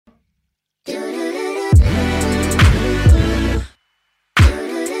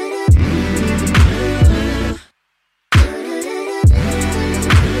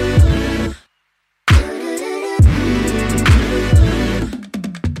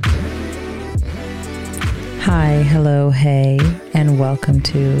Hi, hello, hey, and welcome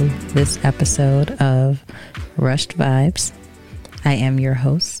to this episode of Rushed Vibes. I am your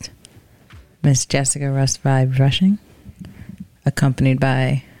host, Miss Jessica Rushed Vibes Rushing, accompanied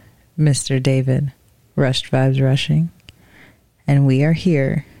by Mr. David Rushed Vibes Rushing, and we are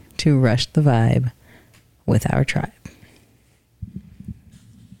here to rush the vibe with our tribe.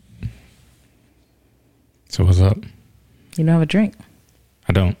 So what's up? You don't have a drink?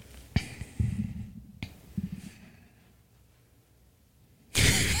 I don't.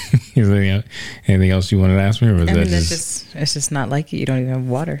 Is there anything else you wanted to ask me, or was it's just not like you don't even have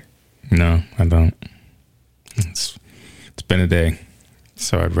water. No, I don't. It's been a day,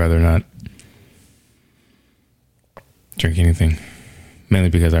 so I'd rather not drink anything. Mainly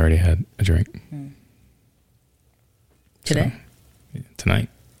because I already had a drink. Today? So, tonight,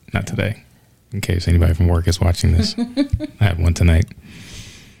 not today. In case anybody from work is watching this, I had one tonight.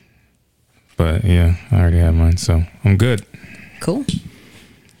 But yeah, I already had mine, so I'm good. Cool.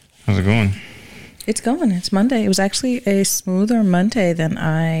 How's it going? It's going. It's Monday. It was actually a smoother Monday than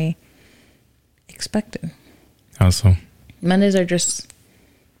I expected. How so? Mondays are just,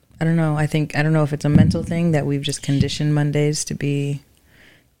 I don't know. I don't know if it's a mental thing that we've just conditioned Mondays to be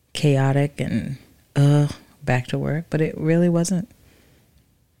chaotic and back to work, but it really wasn't.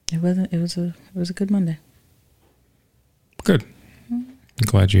 It wasn't. It was a good Monday. Good. I'm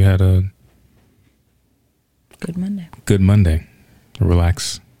glad you had a good Monday. Good Monday.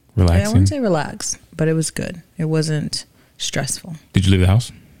 Relaxing. I wouldn't say relax, but it was good. It wasn't stressful. Did you leave the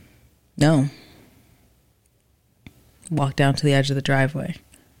house? No. Walked down to the edge of the driveway.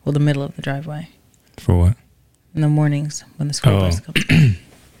 Well, the middle of the driveway. For what? In the mornings when the school bus comes.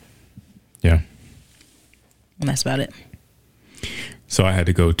 Yeah. And that's about it. So I had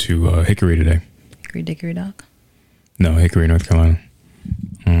to go to Hickory today. Hickory Dickory Dock? No, Hickory, North Carolina.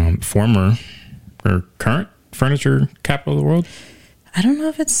 Former or current furniture capital of the world. I don't know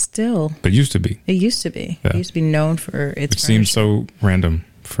if it's still. But it used to be. It used to be. Yeah. It used to be known for its It furniture. seems so random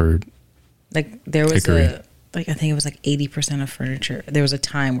for like there was Hickory. I think it was like 80% of furniture. There was a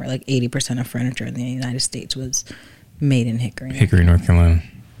time where like 80% of furniture in the United States was made in Hickory. Hickory, North Carolina.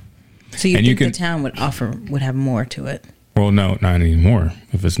 So you think the town would have more to it? Well, no, not anymore.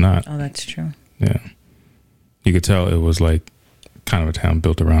 If it's not. Oh, that's true. Yeah. You could tell it was like kind of a town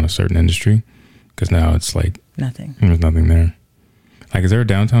built around a certain industry, because now it's like nothing. There's nothing there. Like, is there a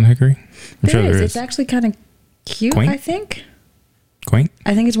downtown Hickory? I'm sure there is. It's actually kind of cute, Quaint? I think. Quaint?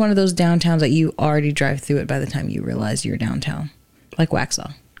 I think it's one of those downtowns that you already drive through it by the time you realize you're downtown. Like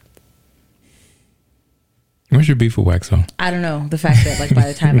Waxhaw. What's your beef with Waxhaw? I don't know. The fact that like by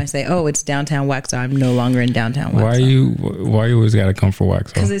the time I say, oh, it's downtown Waxhaw, I'm no longer in downtown Waxhaw. Why you always got to come for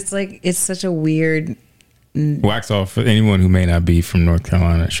Waxhaw? Because it's such a weird... Waxhaw, for anyone who may not be from North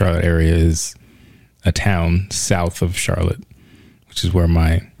Carolina, Charlotte area is a town south of Charlotte, which is where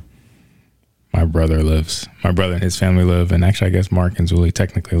my brother lives. My brother and his family live, and actually I guess Mark and Zuli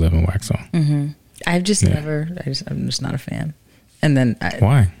technically live in Waxhaw. Mm-hmm. I'm just not a fan. And then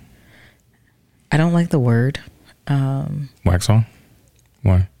why? I don't like the word. Waxhaw?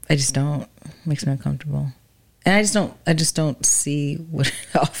 Why? I just don't. It makes me uncomfortable. And I just don't see what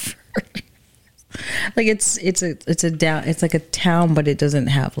it offers. Like it's like a town, but it doesn't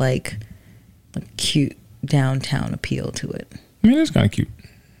have like a cute downtown appeal to it. I mean, it's kind of cute.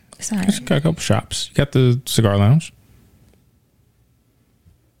 It's all right. It's got a couple shops. You got the cigar lounge.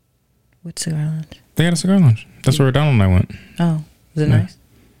 What cigar lounge? They got a cigar lounge. That's where Donald and I went. Oh, was it nice?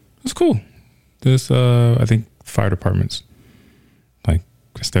 It's cool. This, I think, fire departments, like,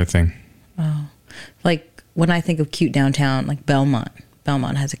 it's their thing. Oh, like when I think of cute downtown, like Belmont.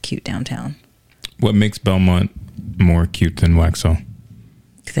 Belmont has a cute downtown. What makes Belmont more cute than Waxhaw?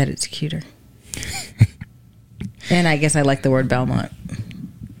 That it's cuter. And I guess I like the word Belmont.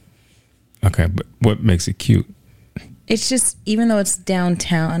 Okay, but what makes it cute? It's just, even though it's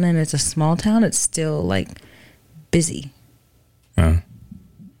downtown and it's a small town, it's still like busy.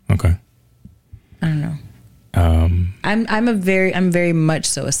 Okay. I don't know. I'm very much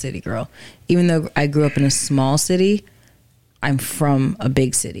so a city girl. Even though I grew up in a small city, I'm from a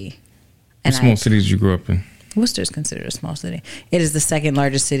big city. What small cities you grew up in? Worcester is considered a small city. It is the second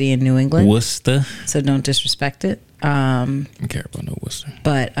largest city in New England. Worcester. So don't disrespect it. I don't care about no Worcester.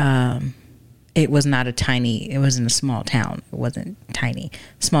 But it was not a tiny, it wasn't a small town. It wasn't tiny.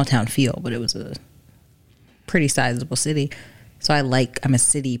 Small town feel, but it was a pretty sizable city. So I'm a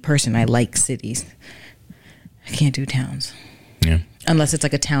city person. I like cities. I can't do towns. Yeah. Unless it's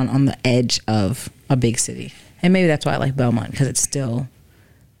like a town on the edge of a big city. And maybe that's why I like Belmont, because it's still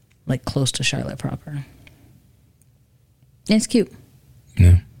like close to Charlotte proper. And it's cute.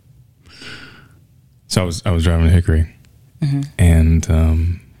 Yeah. So I was driving to Hickory, and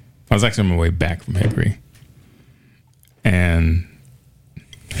I was actually on my way back from Hickory, and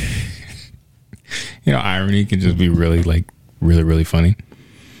irony can just be really really funny.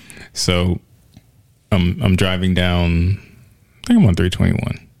 So I'm driving down. I think I'm on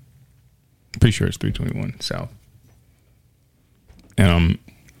 321. Pretty sure it's 321 south, and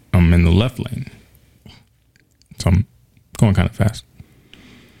I'm in the left lane, so I'm going kind of fast.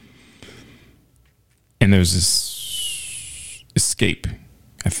 And there's this Escape,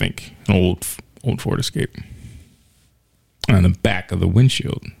 I think, an old Ford Escape. On the back of the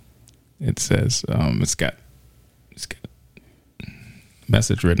windshield, it says it's got a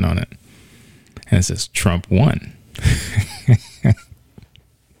message written on it, and it says Trump won.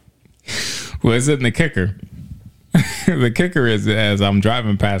 Well, it's in the kicker. The kicker is as I'm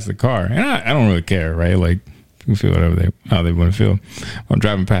driving past the car, and I don't really care, right? Like, people feel how they want to feel. I'm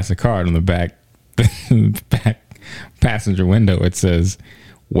driving past the car, and on the back passenger window, it says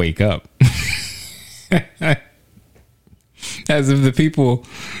 "Wake up," as if the people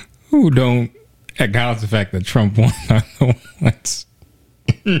who don't acknowledge the fact that Trump won are the ones,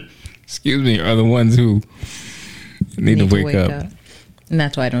 excuse me, are the ones who need to wake up. And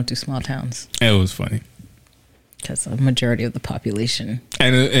that's why I don't do small towns. It was funny. Because the majority of the population.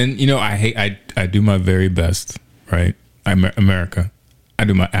 And I do my very best, right? America. I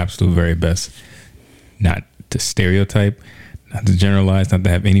do my absolute very best not to stereotype, not to generalize, not to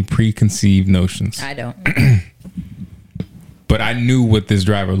have any preconceived notions. I don't. But I knew what this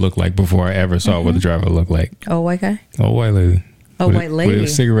driver looked like before I ever saw what the driver looked like. Oh, white guy? Oh, white lady. White lady. With a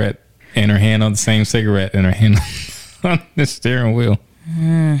cigarette and her hand on the same cigarette and her hand on the steering wheel.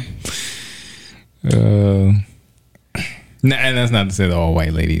 And that's not to say that all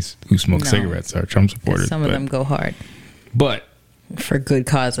white ladies who smoke cigarettes are Trump supporters. Some of them go hard, but for good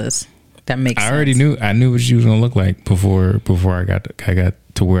causes. That makes sense. I already knew. I knew what she was gonna look like before I got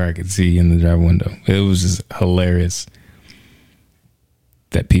to where I could see in the driver window. It was just hilarious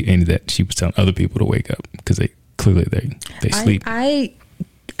that she was telling other people to wake up because they clearly they sleep. I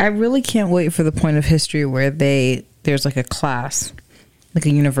really can't wait for the point of history where there's like a class, like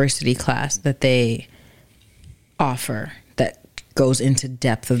a university class that they offer that goes into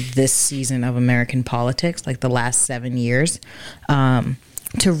depth of this season of American politics, like the last 7 years,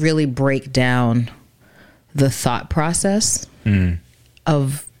 to really break down the thought process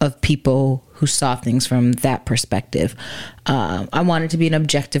of people who saw things from that perspective. I want it to be an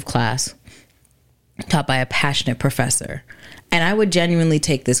objective class taught by a passionate professor. And I would genuinely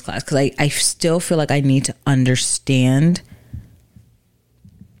take this class because I still feel like I need to understand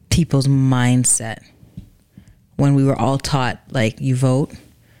people's mindset. When we were all taught, like, you vote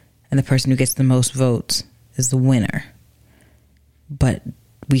and the person who gets the most votes is the winner. But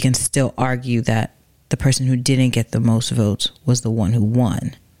we can still argue that the person who didn't get the most votes was the one who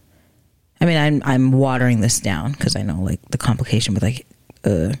won. I mean, I'm watering this down because I know, like, the complication with, like,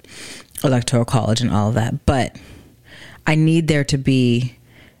 electoral college and all of that. But I need there to be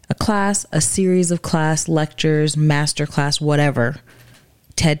a class, a series of class, lectures, master class, whatever,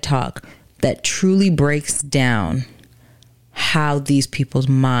 TED Talk, that truly breaks down how these people's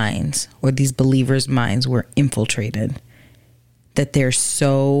minds or these believers' minds were infiltrated. That they're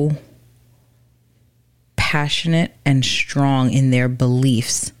so passionate and strong in their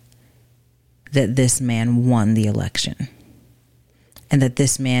beliefs that this man won the election. And that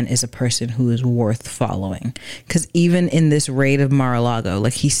this man is a person who is worth following. Because even in this raid of Mar-a-Lago,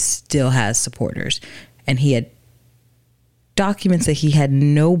 like, he still has supporters. And he had documents that he had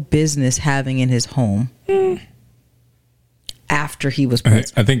no business having in his home after he was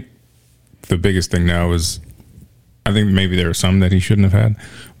president. I think the biggest thing now is, I think maybe there are some that he shouldn't have had,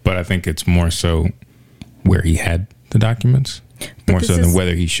 but I think it's more so where he had the documents, more so than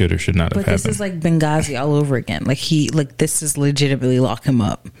whether he should or should not have had them. But this is like Benghazi all over again. Like this is legitimately lock him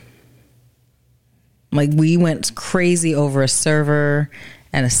up. Like, we went crazy over a server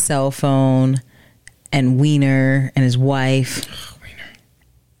and a cell phone and Wiener and his wife.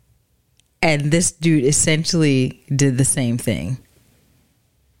 And this dude essentially did the same thing.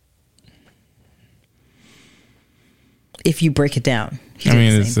 If you break it down. I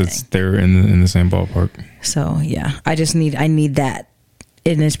mean, they're in the same ballpark. So, yeah, I need that.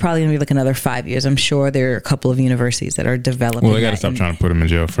 And it's probably going to be like another 5 years. I'm sure there are a couple of universities that are developing. Well, they got to stop trying to put him in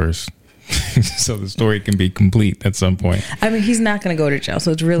jail first. So the story can be complete at some point. I mean, he's not going to go to jail,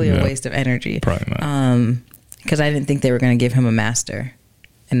 so it's really a waste of energy. Probably not. Because I didn't think they were going to give him a master,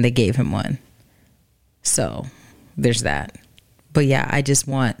 and they gave him one. So there's that. But yeah, I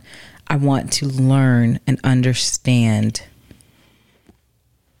want to learn and understand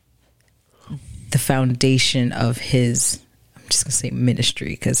the foundation of his, I'm just gonna say ministry,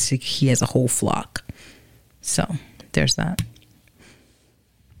 because he has a whole flock. So there's that.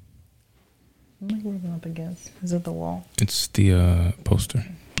 What am I working up against? Is it the wall? It's the poster.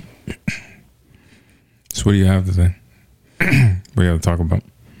 So what do you have today? What do you have to talk about?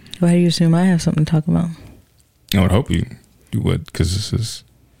 Why do you assume I have something to talk about? I would hope you would, because this is...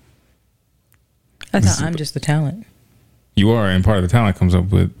 I thought I'm just the talent. You are, and part of the talent comes up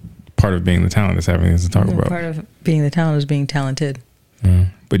with part of being the talent is having things to talk about. Part of being the talent is being talented. Yeah.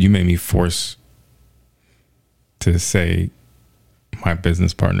 But you made me force to say my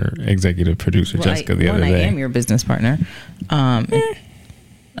business partner, executive producer Jessica, the other day. I am your business partner. I'm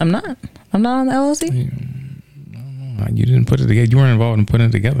not. I'm not on the LLC. You didn't put it together. You weren't involved in putting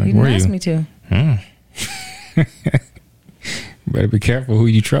it together. You didn't ask me to. Better be careful who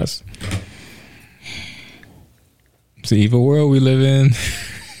you trust. It's the evil world we live in.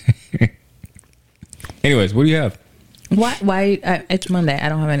 Anyways, what do you have? Why? It's Monday. I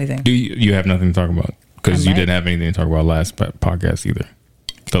don't have anything. Do you have nothing to talk about? Because you didn't have anything to talk about last podcast either.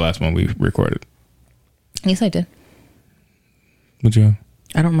 The last one we recorded. Yes, I did. What'd you have?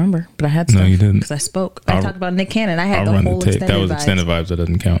 I don't remember, but I had stuff. No, you didn't. Because I spoke. I talked about Nick Cannon. I had the whole extended That was vibes. extended vibes. That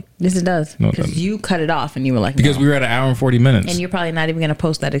doesn't count. Yes, it does. No, because you cut it off and you were like, because no. we were at 1 hour and 40 minutes. And you're probably not even going to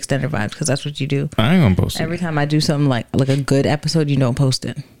post that extended vibes because that's what you do. I ain't going to post it. Every time I do something like a good episode, you don't post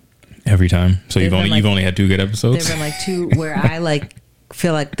it. Every time. So you've only had 2 good episodes? There've been like 2 where I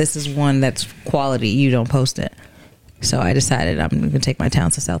feel like this is one that's quality. You don't post it. So I decided I'm going to take my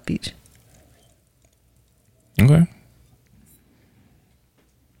talents to South Beach. Okay.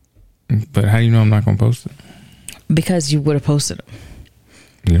 But how do you know I'm not going to post it? Because you would have posted it.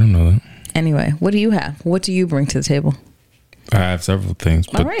 You don't know that. Anyway, what do you have? What do you bring to the table? I have several things,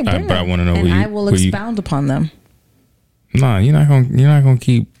 but, all right, I want to know and I will expound upon them. Nah, you're not gonna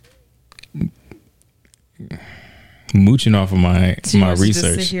keep mooching off of my research. Just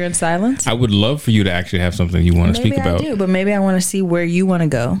sit here in silence. I would love for you to actually have something you want to speak about. Maybe I do, but maybe I want to see where you want to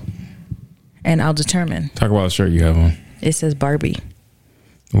go, and I'll determine. Talk about the shirt you have on. It says Barbie.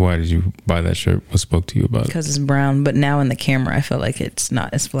 Why did you buy that shirt? What spoke to you about it? Because it's brown, but now in the camera, I feel like it's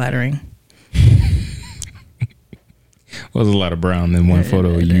not as flattering. Well, there's a lot of brown in one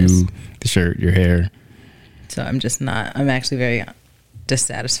photo. The shirt, your hair. So I'm just not. I'm actually very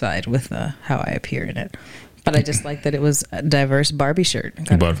dissatisfied with how I appear in it. But I just like that it was a diverse Barbie shirt.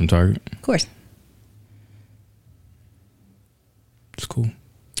 You bought it from Target? Of course. It's cool.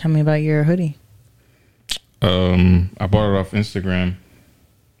 Tell me about your hoodie. I bought it off Instagram.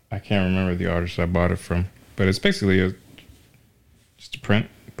 I can't remember the artist I bought it from, but it's basically just a print,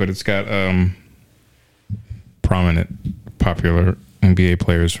 but it's got prominent, popular NBA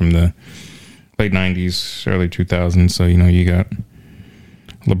players from the late 90s, early 2000s. So, you got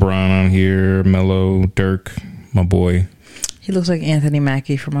LeBron on here, Melo, Dirk, my boy. He looks like Anthony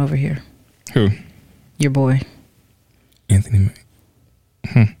Mackie from over here. Who? Your boy. Anthony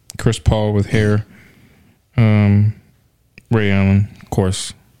Mackie. Chris Paul with hair. Ray Allen, of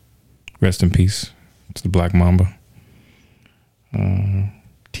course. Rest in peace to the Black Mamba.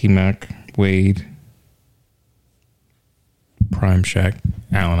 T-Mac, Wade, Prime Shaq,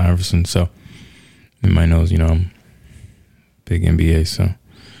 Allen Iverson. So, in my nose, I'm big NBA. So,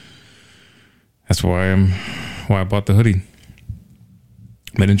 that's why I bought the hoodie.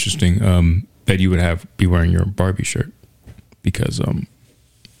 But interesting that you would be wearing your Barbie shirt because in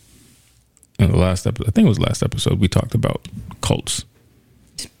the last episode, I think it was last episode, we talked about cults.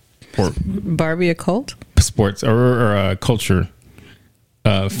 Or Barbie a cult? Sports or culture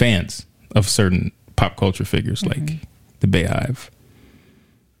fans of certain pop culture figures like the Bayhive.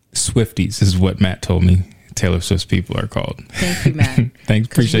 Swifties is what Matt told me Taylor Swift's people are called. Thank you, Matt. Thanks.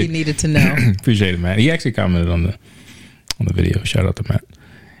 Appreciate it. We needed to know. Appreciate it, Matt. He actually commented on the video. Shout out to Matt.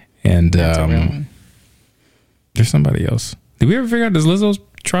 And That's a real one. There's somebody else. Did we ever figure out, does Lizzo's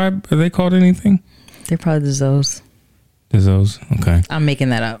tribe, are they called anything? They're probably the Zoes. The Zoes? Okay. I'm making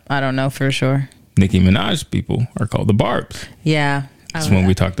that up. I don't know for sure. Nicki Minaj people are called the Barbs. Yeah. That's one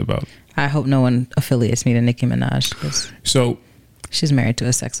we talked about. I hope no one affiliates me to Nicki Minaj because she's married to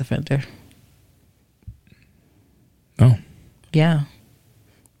a sex offender. Oh. Yeah.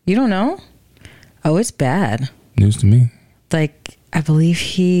 You don't know? Oh, it's bad. News to me. Like, I believe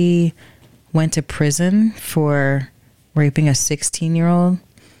he went to prison for raping a 16-year-old.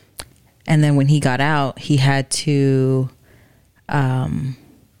 And then when he got out, he had to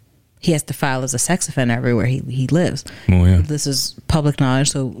file as a sex offender everywhere he lives. Oh, yeah. This is public knowledge.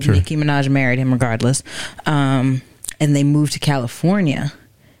 So Sure. Nicki Minaj married him regardless. And they moved to California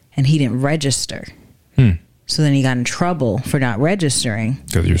and he didn't register. So then he got in trouble for not registering.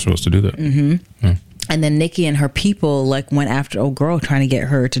 Because you're supposed to do that. Mm-hmm. And then Nikki and her people like went after old girl trying to get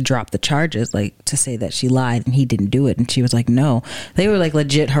her to drop the charges, like to say that she lied and he didn't do it. And she was like, no. They were like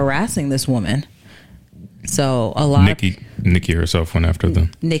legit harassing this woman. So a lot Nikki herself went after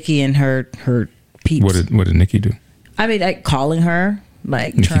them. Nikki and her peeps. What did Nikki do? I mean, like calling her,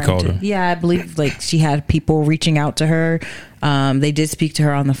 like Nikki called her. Yeah, I believe like she had people reaching out to her. They did speak to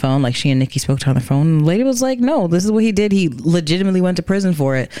her on the phone. Like she and Nikki spoke to her on the phone. And the lady was like, no, this is what he did. He legitimately went to prison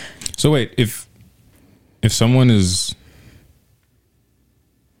for it. So wait, if someone is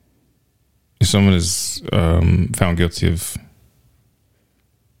found guilty of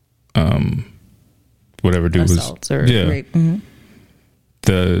whatever dude assaults was or rape,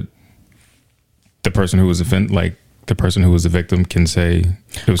 the person who was the person who was the victim can say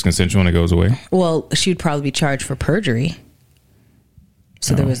it was consensual and it goes away. Well, she'd probably be charged for perjury.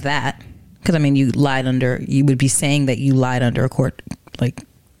 So there was that. Because I mean, you would be saying that you lied under a court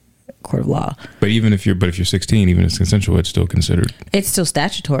of law. But if you're 16, even if it's consensual, it's still considered. It's still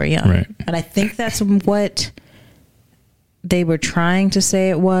statutory, yeah. Right. And I think that's what they were trying to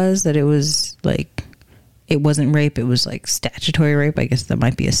say it was, that it was like, it wasn't rape, it was like statutory rape. I guess that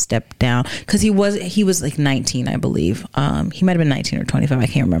might be a step down. Because he was like 19, I believe. He might have been 19 or 25. I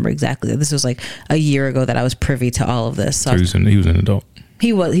can't remember exactly. This was like a year ago that I was privy to all of this. So he was an adult.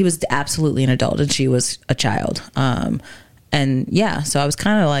 He was absolutely an adult, and she was a child. And yeah, so I was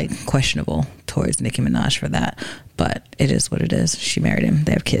kind of like questionable towards Nicki Minaj for that, but it is what it is. She married him.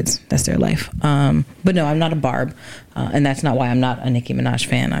 They have kids. That's their life. But no, I'm not a Barb. And that's not why I'm not a Nicki Minaj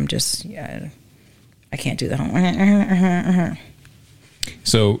fan. I'm just, I can't do that.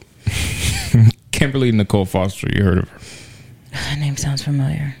 So Kimberly Nicole Foster, you heard of her? That name sounds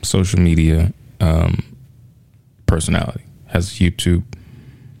familiar. Social media personality. Has YouTube,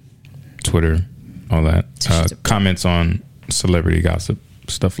 Twitter, all that. Comments on celebrity gossip,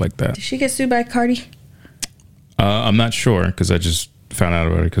 stuff like that. Did she get sued by Cardi? I'm not sure because I just found out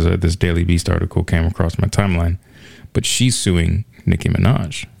about it because this Daily Beast article came across my timeline. But she's suing Nicki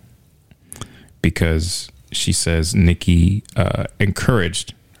Minaj because she says Nicki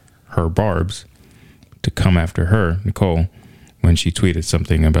encouraged her Barbs to come after her, Nicole, when she tweeted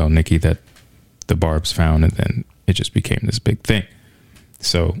something about Nicki that the Barbs found, and then it just became this big thing.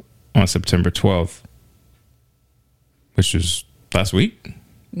 So on September 12th, which was last week?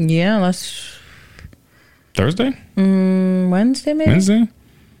 Yeah, last Thursday? Wednesday, maybe? Wednesday?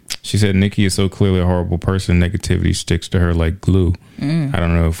 She said Nicki is so clearly a horrible person, negativity sticks to her like glue. I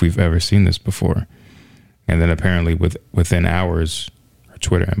don't know if we've ever seen this before. And then apparently within hours, her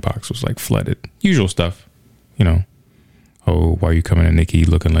Twitter inbox was like flooded. Usual stuff, Oh, why are you coming at Nicki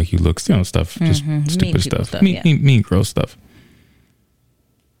looking like you look? Stuff, just stupid stuff. Mean girl stuff.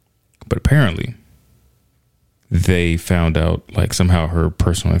 But apparently, they found out like somehow her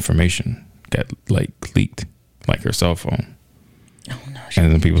personal information got like leaked, like her cell phone. Oh no!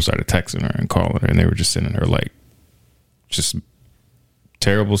 And then people started texting her and calling her, and they were just sending her like just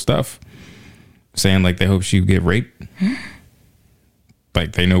terrible stuff, saying like they hope she would get raped.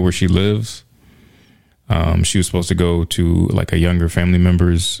 Like they know where she lives. She was supposed to go to like a younger family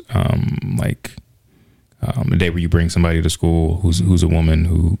member's the day where you bring somebody to school who's a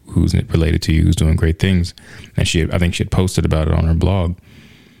woman who's related to you, who's doing great things. And I think she had posted about it on her blog.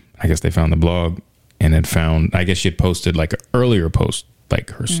 I guess they found the blog and I guess she had posted like an earlier post,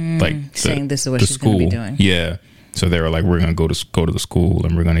 like her saying this is what she's going to be doing. Yeah. So they were like, we're going to go to the school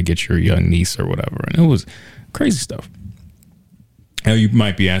and we're going to get your young niece or whatever. And it was crazy stuff. Now you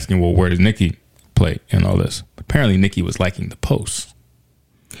might be asking, well, where does Nicki play in all this? Apparently Nicki was liking the posts,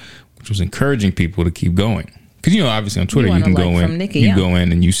 which was encouraging people to keep going. Because, obviously on Twitter, you can go in, go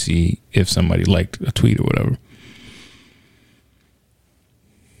in and you see if somebody liked a tweet or whatever.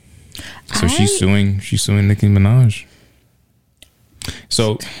 So she's suing Nicki Minaj.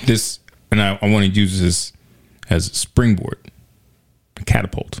 So this, and I want to use this as a springboard, a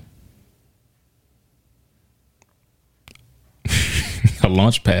catapult, a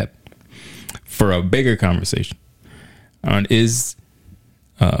launch pad for a bigger conversation on is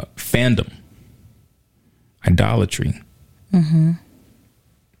fandom, idolatry. Is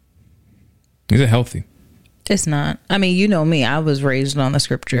it healthy? It's not. I mean, you know me. I was raised on the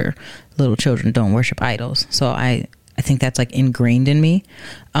scripture, little children don't worship idols. So I think that's like ingrained in me.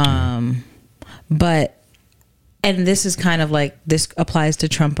 But, and this is kind of like, this applies to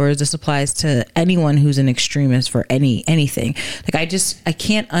Trumpers. This applies to anyone who's an extremist for anything. Like, I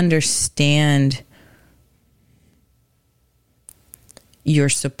can't understand your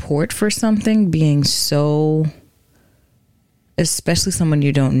support for something being so especially someone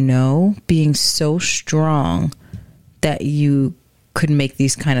you don't know, being so strong that you could make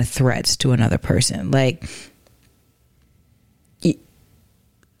these kind of threats to another person. Like,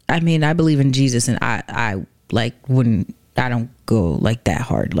 I mean, I believe in Jesus, and I don't go like that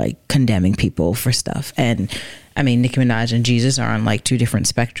hard, like condemning people for stuff. And I mean, Nicki Minaj and Jesus are on like two different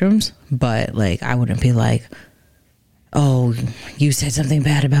spectrums, but like, I wouldn't be like, oh, you said something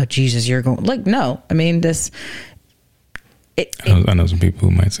bad about Jesus, you're going, like, no. I mean, I know some people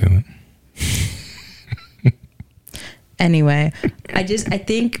who might say that. Anyway, I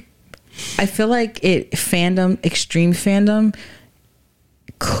feel like extreme fandom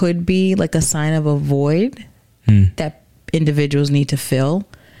could be like a sign of a void that individuals need to fill.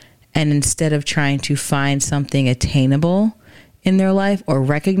 And instead of trying to find something attainable in their life or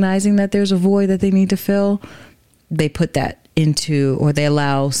recognizing that there's a void that they need to fill, they put that into, or they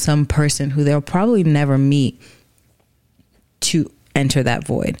allow some person who they'll probably never meet to enter that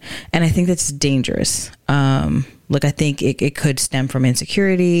void. And I think that's dangerous. Look, I think it could stem from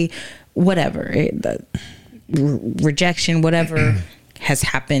insecurity, whatever, rejection, whatever has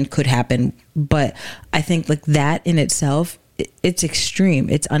happened, could happen. But I think like that in itself, it's extreme.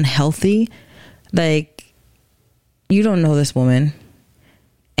 It's unhealthy. Like, you don't know this woman.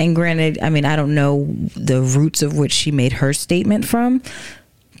 And granted, I mean, I don't know the roots of which she made her statement from,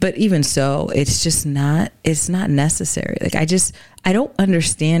 but even so, it's not necessary. Like, I don't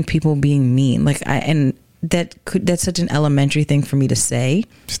understand people being mean. Like, that's such an elementary thing for me to say.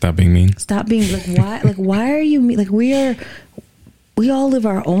 Stop being mean. Stop being, like, why, like, why are you mean? Like, we all live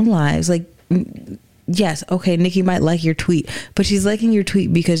our own lives. Like, yes, okay, Nikki might like your tweet, but she's liking your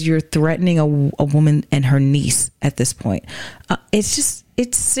tweet because you're threatening a woman and her niece at this point. It's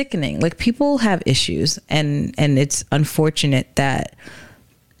sickening. Like, people have issues, and it's unfortunate that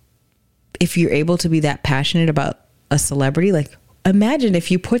if you're able to be that passionate about a celebrity, like, imagine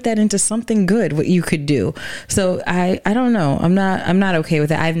if you put that into something good, what you could do. So I don't know. I'm not okay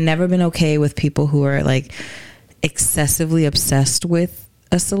with it. I've never been okay with people who are like excessively obsessed with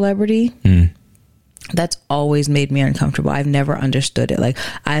a celebrity. That's always made me uncomfortable. I've never understood it. Like,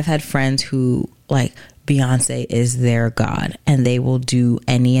 I've had friends who, like, Beyonce is their god, and they will do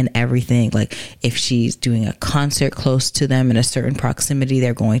any and everything. Like, if she's doing a concert close to them in a certain proximity,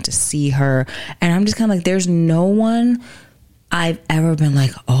 they're going to see her. And I'm just kind of like, there's no one I've ever been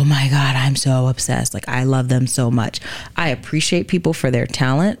like, oh my God, I'm so obsessed. Like, I love them so much. I appreciate people for their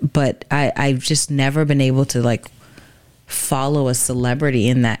talent, but I've just never been able to like follow a celebrity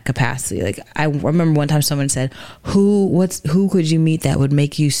in that capacity. Like, I remember one time someone said, who could you meet that would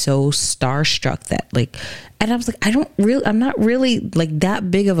make you so starstruck that, like, and I was like, I'm not really like that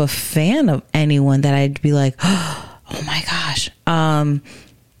big of a fan of anyone that I'd be like, oh my gosh.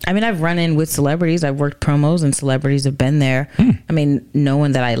 I mean, I've run in with celebrities. I've worked promos and celebrities have been there. I mean, no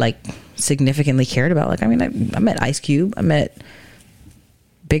one that I like significantly cared about. Like, I mean, I met Ice Cube. I met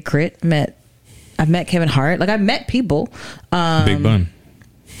Big Crit. I've met Kevin Hart. Like, I've met people. Big Bun.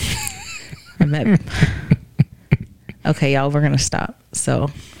 I met. Okay, y'all, we're going to stop. So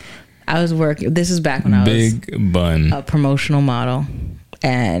I was working. This is back when I was Big Bun, a promotional model.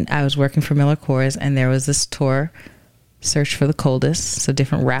 And I was working for Miller Coors, and there was this tour, Search for the Coldest. So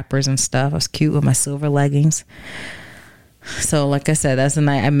different rappers and stuff. I was cute with my silver leggings. So like I said, that's the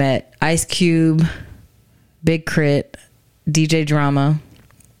night I met Ice Cube, Big Crit, DJ Drama.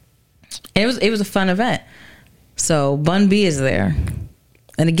 And it was a fun event. So Bun B is there.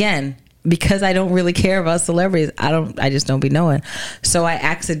 And again, because I don't really care about celebrities, I just don't be knowing. So I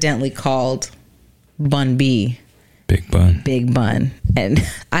accidentally called Bun B Big Bun. And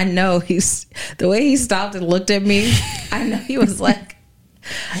I know the way he stopped and looked at me, I know he was like,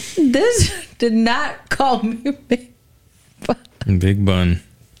 this did not call me Big Bun. Big Bun.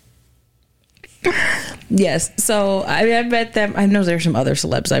 Yes. So I mean, I met them. I know there's some other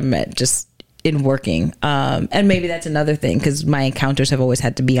celebs I met just in working. And maybe that's another thing, because my encounters have always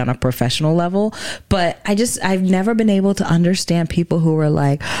had to be on a professional level. But I've never been able to understand people who were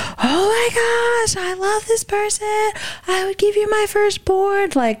like, oh my gosh, I love this person. I would give you my firstborn.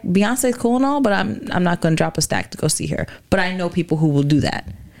 Like, Beyonce's cool and all, but I'm not going to drop a stack to go see her. But I know people who will do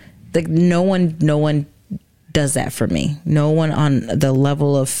that. Like, no one does that for me. No one on the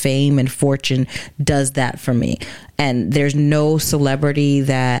level of fame and fortune does that for me. And there's no celebrity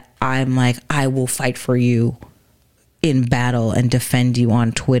that I'm like, I will fight for you in battle and defend you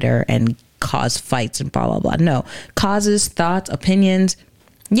on Twitter and cause fights and blah, blah, blah. No. Causes, thoughts, opinions.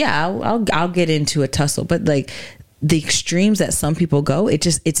 Yeah, I'll get into a tussle. But like, the extremes that some people go,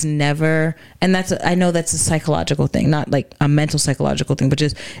 it's never, and I know that's a psychological thing, not like a mental psychological thing, but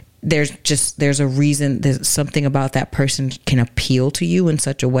just there's a reason, there's something about that person can appeal to you in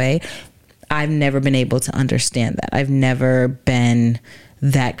such a way. I've never been able to understand that. I've never been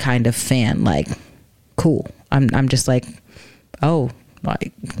that kind of fan. Like, cool. I'm just like, oh,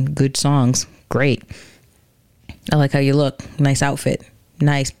 like, good songs, great. I like how you look, nice outfit,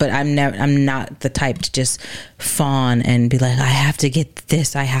 nice. But I'm not the type to just fawn and be like, I have to get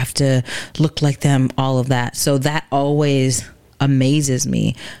this, I have to look like them, all of that. So that always amazes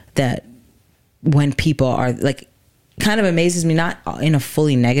me, that when people are like, kind of amazes me, not in a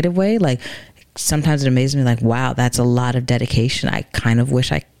fully negative way. Like, sometimes it amazes me, like, wow, that's a lot of dedication. I kind of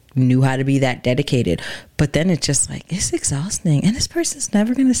wish I knew how to be that dedicated. But then it's just like, it's exhausting, and this person's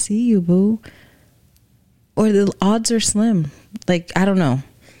never gonna see you, boo, or the odds are slim. Like, I don't know,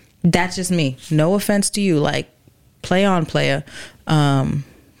 that's just me. No offense to you, like, play on, playa. I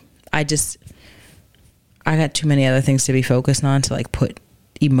got too many other things to be focused on to like put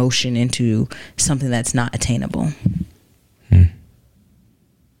emotion into something that's not attainable.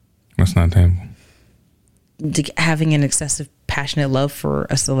 What's not attainable? Having an excessive passionate love for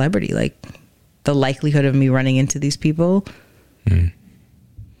a celebrity, like the likelihood of me running into these people,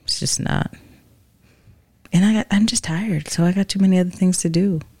 it's just not. And I'm just tired, so I got too many other things to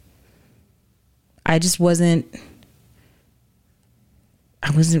do. I wasn't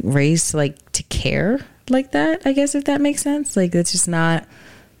raised to care like that, I guess, if that makes sense. Like, it's just not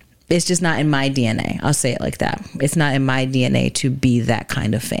in my DNA. I'll say it like that. It's not in my DNA to be that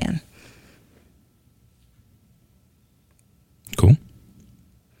kind of fan. Cool.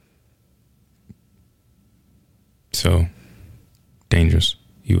 So, dangerous,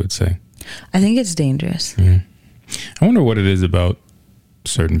 you would say? I think it's dangerous. Yeah. I wonder what it is about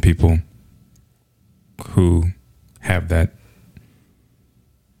certain people who have that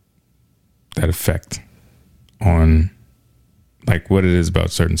effect on, like, what it is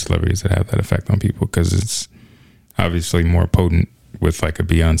about certain celebrities that have that effect on people, because it's obviously more potent with like a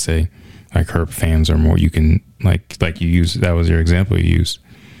Beyonce. Like, her fans are more, you can like you use, that was your example you used.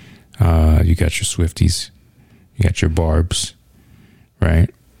 You got your Swifties, you got your Barbs, right?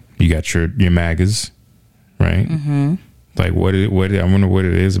 You got your MAGAs, right? Mm-hmm. Like, I wonder what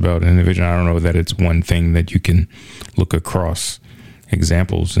it is about an individual. I don't know that it's one thing that you can look across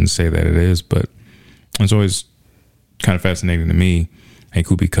examples and say that it is, but it's always kind of fascinating to me, like,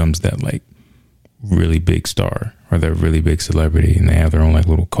 who becomes that like really big star or that really big celebrity, and they have their own like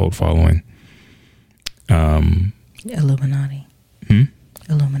little cult following. Illuminati.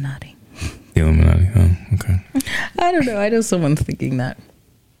 Illuminati. The Illuminati. Oh, okay. I don't know. I know someone's thinking that.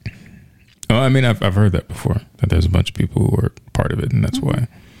 Oh, I mean, I've heard that before, that there's a bunch of people who are part of it, and that's why.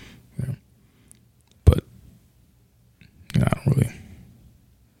 Yeah. But I don't really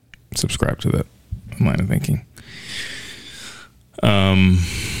subscribe to that line of thinking.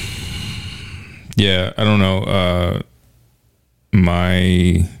 Yeah, I don't know.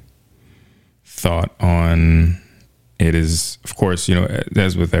 My thought on it is, of course,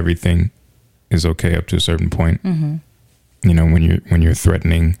 as with everything, is okay up to a certain point. Mm-hmm. When you're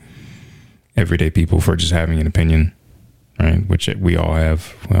threatening everyday people for just having an opinion, right? Which we all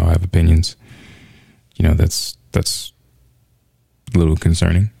have. We all have opinions. That's a little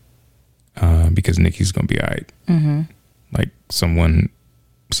concerning, because Nicki's gonna be all right. Mm-hmm. Like, some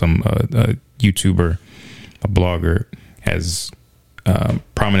YouTuber, a blogger, as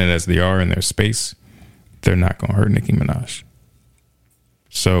prominent as they are in their space, they're not gonna hurt Nicki Minaj.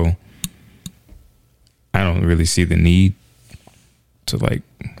 So I don't really see the need to like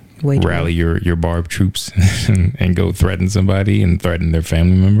rally your Barb troops and go threaten somebody and threaten their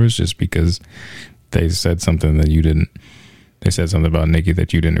family members just because they said something that you didn't. They said something about Nicki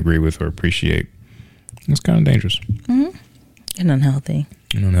that you didn't agree with or appreciate. It's kind of dangerous. Mm-hmm. And unhealthy.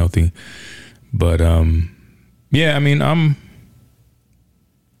 But yeah, I mean,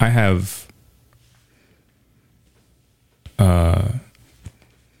 I have a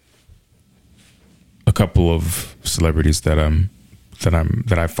couple of celebrities that I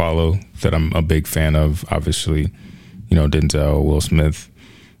follow, that I'm a big fan of. Obviously, Denzel, Will Smith,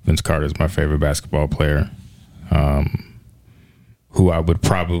 Vince Carter is my favorite basketball player, who I would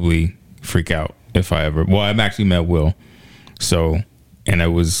probably freak out if I ever. Well, I've actually met Will, and it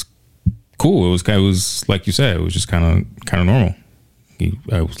was cool. It was like you said, it was just kind of normal.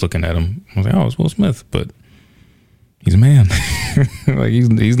 I was looking at him. I was like, oh, it's Will Smith, but he's a man. Like,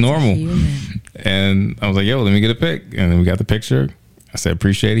 he's normal. And I was like, yo, let me get a pic. And then we got the picture. I said,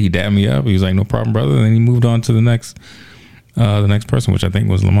 appreciate it. He dabbed me up. He was like, no problem, brother. And then he moved on to the next person, which I think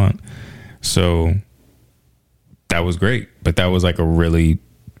was Lamont. So that was great. But that was like a really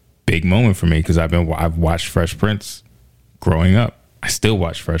big moment for me, because I've watched Fresh Prince growing up. I still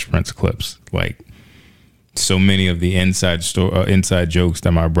watch Fresh Prince clips. Like, so many of the inside jokes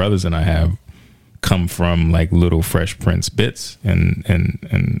that my brothers and I have come from like little Fresh Prince bits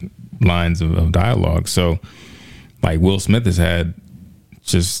and lines of dialogue. So like Will Smith has had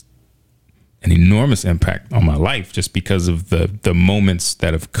just an enormous impact on my life just because of the moments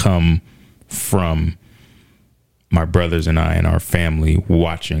that have come from my brothers and I and our family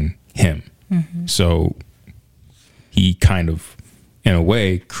watching him. Mm-hmm. So he kind of, in a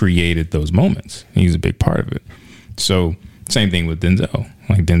way, created those moments. He's a big part of it. So same thing with Denzel,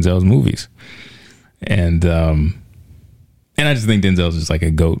 like Denzel's movies. And I just think Denzel's just like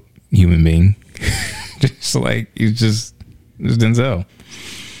a GOAT human being. Just like, he's just Denzel.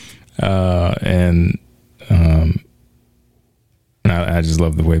 And I just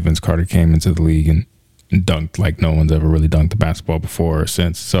love the way Vince Carter came into the league and dunked like no one's ever really dunked a basketball before or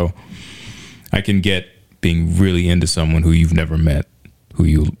since. So I can get being really into someone who you've never met, who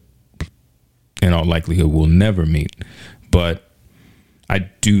you in all likelihood will never meet. But I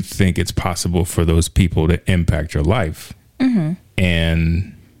do think it's possible for those people to impact your life. Mm-hmm.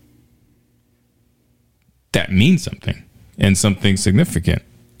 And that means something and something significant.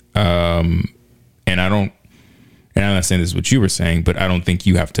 And I'm not saying this is what you were saying, but I don't think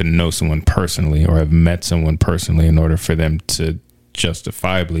you have to know someone personally or have met someone personally in order for them to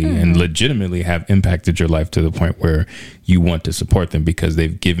justifiably and legitimately have impacted your life to the point where you want to support them because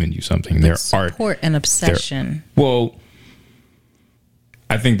they've given you something. Their art, support and obsession. Well,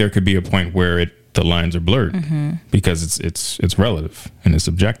 I think there could be a point where the lines are blurred because it's relative and it's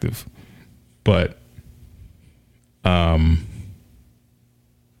subjective. But no,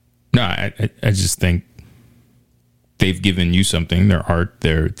 I just think they've given you something, their art,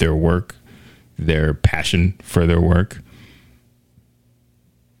 their work, their passion for their work,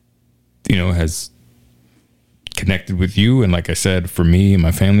 has connected with you. And like I said, for me and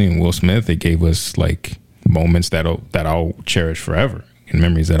my family and Will Smith, it gave us like moments that I'll cherish forever and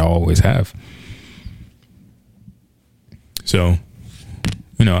memories that I'll always have. So,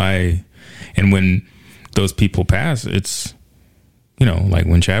 and when those people pass, it's, like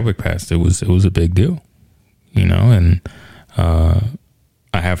when Chadwick passed, it was a big deal, and I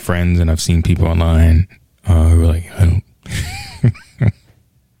have friends and I've seen people online who are like,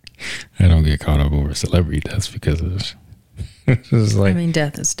 I don't get caught up over celebrity deaths because of it's just like,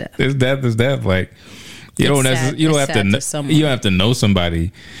 death is death. Death is death. Like you don't have to know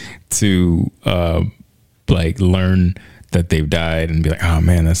somebody to like learn that they've died and be like, oh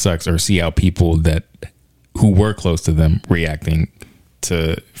man, that sucks, or see how people who were close to them reacting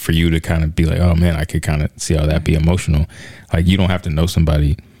for you to kind of be like, oh man, I could kind of see how that'd be emotional. Like you don't have to know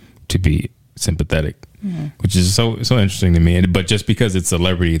somebody to be sympathetic, which is so interesting to me. But just because it's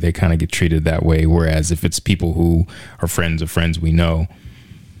celebrity, they kind of get treated that way. Whereas if it's people who are friends of friends we know,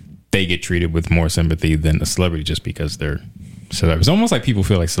 they get treated with more sympathy than a celebrity just because they're celebrities. It's almost like people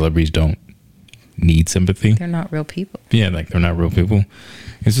feel like celebrities don't need sympathy. They're not real people. Yeah, like they're not real people.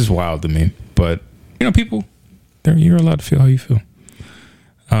 It's just wild to me. But people, you're allowed to feel how you feel.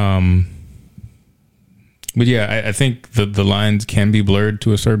 But yeah, I think the lines can be blurred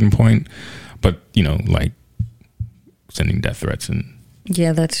to a certain point, but like sending death threats and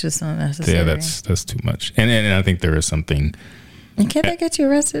that's just unnecessary. Yeah, that's too much. And I think there is something. And can't they get you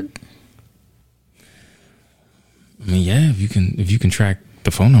arrested? I mean, yeah, if you can track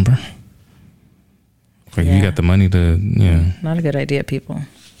the phone number, like if you got the money to, Not a good idea, people.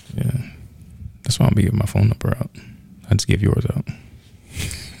 Yeah, that's why I'll be giving my phone number out. I just give yours out.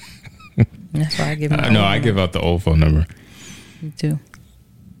 That's why I give my I give out the old phone number. Me too.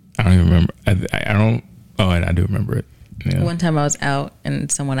 I don't even remember. I don't. Oh, and I do remember it. Yeah. One time I was out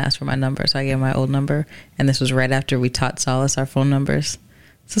and someone asked for my number, so I gave my old number, and this was right after we taught Solace our phone numbers.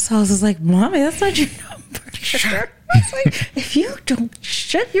 So Solace was like, "Mommy, that's not your number." I was like, "If you don't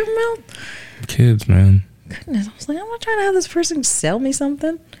shut your mouth." Kids, man. Goodness, I was like, I'm not trying to have this person sell me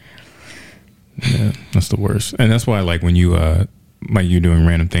something. Yeah, that's the worst, and that's why, like, when you you're doing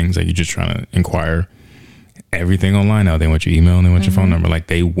random things, like you're just trying to inquire everything online now. They want your email and they want your phone number. Like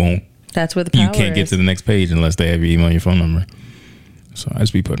they won't. That's where the power you can't get to the next page unless they have your email and your phone number. So I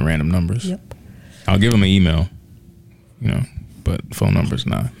just be putting random numbers. Yep. I'll give them an email, but phone numbers,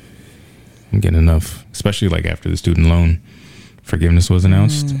 nah. I'm getting enough, especially like after the student loan forgiveness was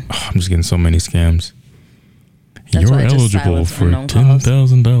announced. Oh, I'm just getting so many scams. That's You're eligible for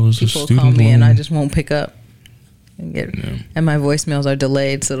 $10,000. People call me and I just won't pick up. And my voicemails are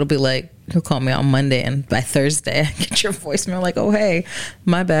delayed, so it'll be like he'll call me on Monday, and by Thursday I get your voicemail like, "Oh hey,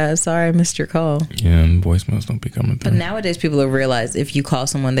 my bad, sorry I missed your call." Yeah, and voicemails don't be coming through. But nowadays people have realized if you call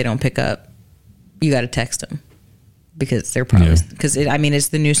someone they don't pick up, you got to text them. because they're probably because it's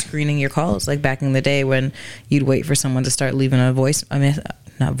the new screening your calls. Like back in the day when you'd wait for someone to start leaving a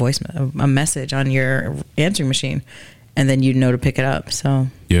message on your answering machine, and then you'd know to pick it up. So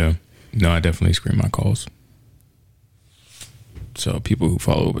yeah, no, I definitely screen my calls. So people who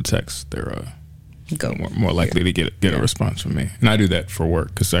follow up with text, they're more likely to get a response from me, and I do that for work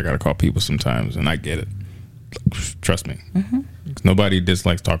because I got to call people sometimes, and I get it. Trust me, nobody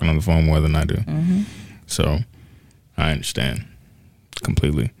dislikes talking on the phone more than I do. So I understand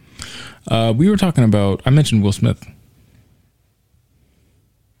completely. We were talking about, I mentioned Will Smith.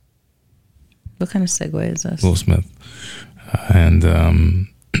 What kind of segue is this? Will Smith. And,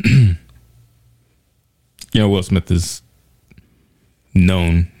 Will Smith is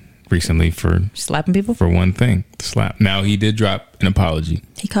known recently for slapping people? For one thing, slap. Now, he did drop an apology.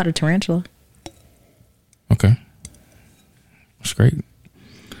 He caught a tarantula. Okay. That's great.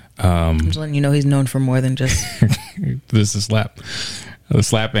 I'm just letting you know he's known for more than just this is slap. The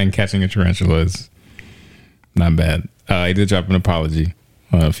slap and catching a tarantula is not bad. He did drop an apology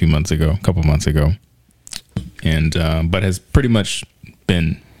a couple months ago, and but has pretty much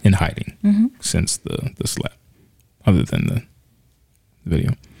been in hiding since the slap, other than the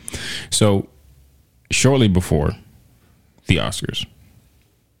video. So shortly before the Oscars,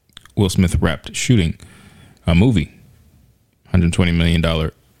 Will Smith wrapped shooting a movie, $120 million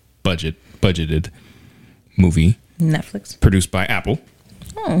budgeted movie, Netflix, produced by Apple.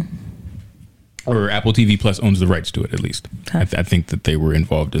 Or Apple TV Plus owns the rights to it, at least. I think that they were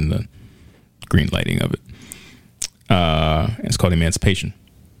involved in the green lighting of it. It's called Emancipation.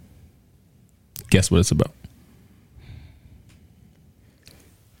 Guess what it's about?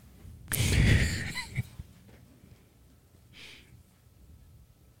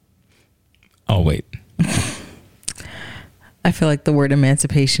 I'll wait. I feel like the word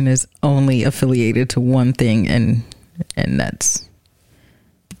emancipation is only affiliated to one thing, and that's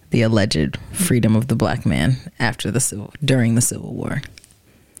the alleged freedom of the black man during the Civil War.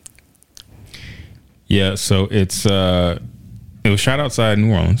 Yeah, so it was shot outside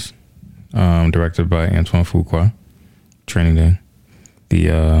New Orleans, directed by Antoine Fuqua, Training Day,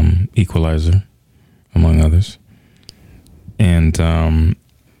 The Equalizer, among others. And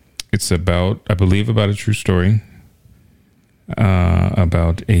it's about a true story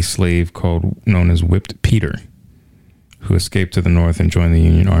about a slave known as Whipped Peter, who escaped to the North and joined the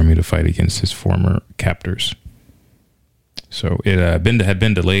Union Army to fight against his former captors. So it had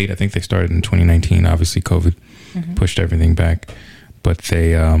been delayed. I think they started in 2019. Obviously, COVID pushed everything back, but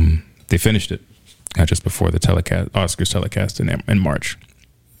they finished it just before the Oscars telecast in March.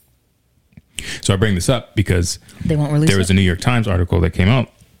 So I bring this up because they won't release there was a New York Times article that came out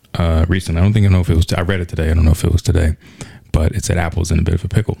recently. I don't know if it was. I read it today. I don't know if it was today, but it said Apple's in a bit of a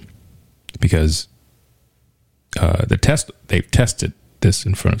pickle because they've tested this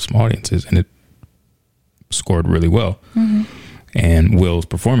in front of some audiences, and it scored really well. And Will's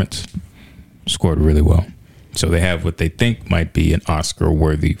performance scored really well. So they have what they think might be an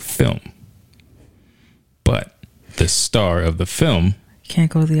Oscar-worthy film, but the star of the film can't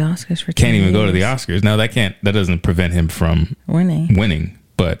go to the Oscars for 10 can't even years. go to the Oscars. Now that doesn't prevent him from winning,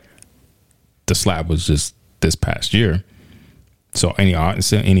 but the slap was just this past year. So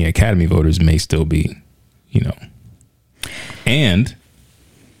any Academy voters may still be, and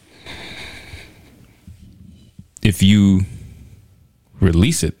if you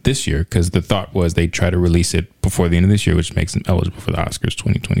release it this year, because the thought was they try to release it before the end of this year, which makes them eligible for the Oscars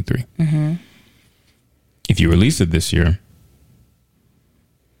 2023. If you release it this year,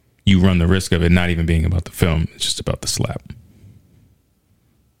 you run the risk of it not even being about the film. It's just about the slap.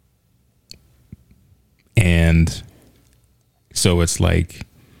 And so it's like,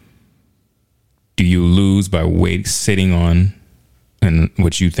 do you lose by sitting on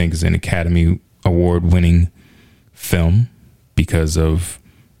what you think is an Academy Award winning film because of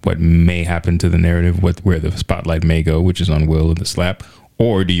what may happen to the narrative, where the spotlight may go, which is on Will and the slap?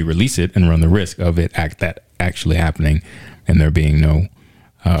 Or do you release it and run the risk of that actually happening and there being no,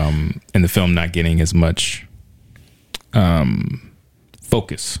 and the film not getting as much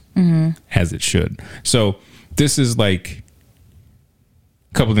focus as it should? So this is like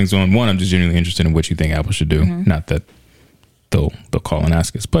a couple things on. One, I'm just genuinely interested in what you think Apple should do. Not that they'll call and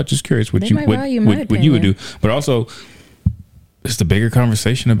ask us, but just curious what you would do. But also, it's the bigger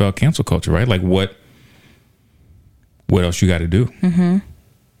conversation about cancel culture, right? Like what else you got to do,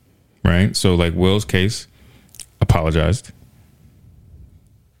 right? So like Will's case, apologized,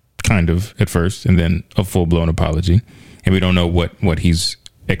 kind of at first, and then a full blown apology, and we don't know what he's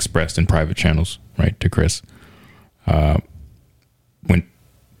expressed in private channels, right, to Chris. When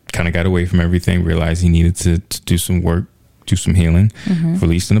kind of got away from everything, realized he needed to do some work, do some healing,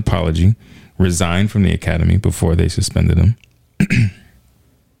 released an apology, resigned from the Academy before they suspended him.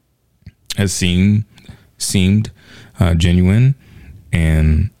 Has seemed genuine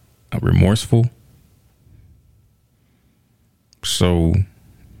and remorseful. So,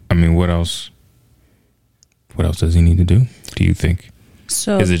 I mean, what else does he need to do, do you think?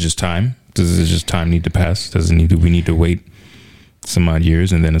 So is it just time? Does it just time need to pass? We need to wait some odd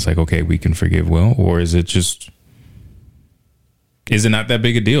years and then it's like, okay, we can forgive Will? Or is it not that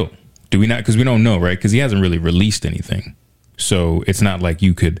big a deal? Do we not? Because we don't know, right? Because he hasn't really released anything. So it's not like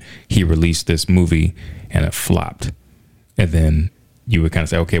he released this movie and it flopped. And then you would kind of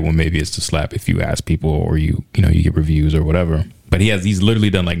say, okay, well, maybe it's the slap if you ask people or you get reviews or whatever. But he's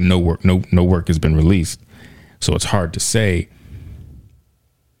literally done like no work. No work has been released. So it's hard to say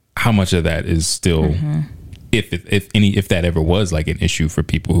how much of that is still, if that ever was like an issue for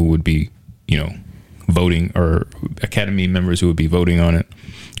people who would be, voting, or Academy members who would be voting on it.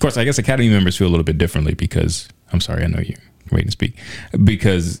 Of course, I guess Academy members feel a little bit differently because, I'm sorry, I know you're waiting to speak,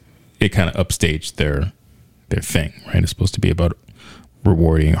 because it kind of upstaged their thing, right? It's supposed to be about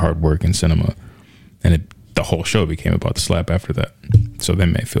rewarding hard work in cinema, and the whole show became about the slap after that. So they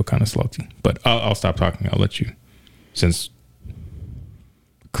may feel kind of salty, but I'll stop talking. I'll let you, since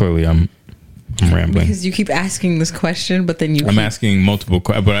clearly I'm rambling. Because you keep asking this question, but then I'm asking multiple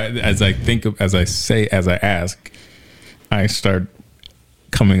questions. But as I ask, I start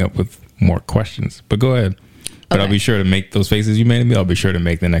coming up with more questions. But go ahead. But okay. I'll be sure to make those faces you made at me. I'll be sure to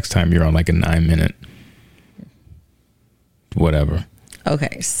make the next time you're on like a 9-minute whatever.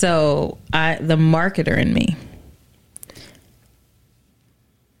 Okay, so the marketer in me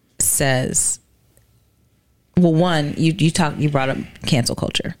says, well, one, you brought up cancel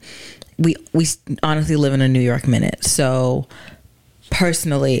culture. We honestly live in a New York minute. So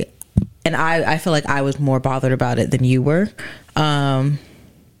personally, and I feel like I was more bothered about it than you were. I'm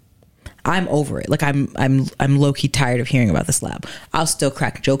over it. Like I'm low key tired of hearing about the slap. I'll still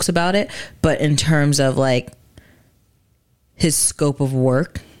crack jokes about it, but in terms of like his scope of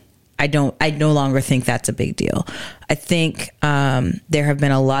work, I no longer think that's a big deal. I think there have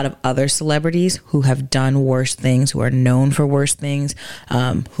been a lot of other celebrities who have done worse things, who are known for worse things,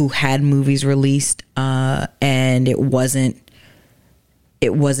 who had movies released and it wasn't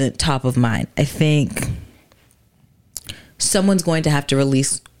top of mind. I think someone's going to have to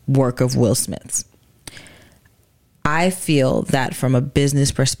release work of Will Smith's. I feel that from a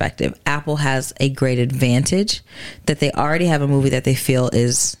business perspective, Apple has a great advantage that they already have a movie that they feel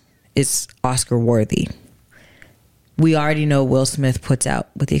is Oscar worthy. We already know Will Smith puts out,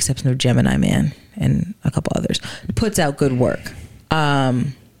 with the exception of Gemini Man and a couple others, puts out good work.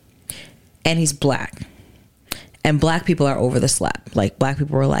 And he's black. And black people are over the slap. Like, black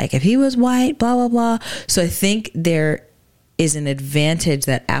people were like, if he was white, blah, blah, blah. So I think there is an advantage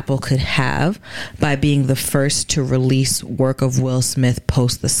that Apple could have by being the first to release work of Will Smith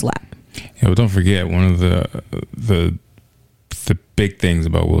post the slap. Yeah, well, don't forget, one of the big things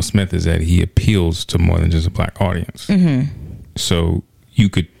about Will Smith is that he appeals to more than just a black audience. Mm-hmm. So you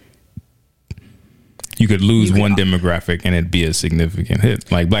could lose one demographic and it'd be a significant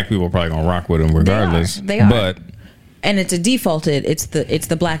hit. Like, black people are probably gonna rock with him regardless. They are. But and it's it's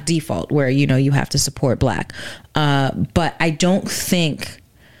the black default where you have to support black. But I don't think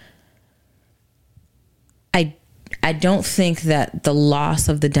that the loss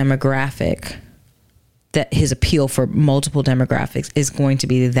of the demographic, that his appeal for multiple demographics is going to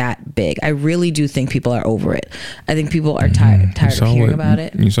be that big. I really do think people are over it. I think people are tired of hearing about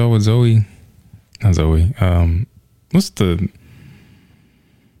it. You saw what not Zoe. What's the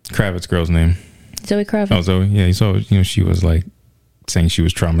Kravitz girl's name? Zoe Kravitz. Oh, Zoe. Yeah, you saw. She was like saying she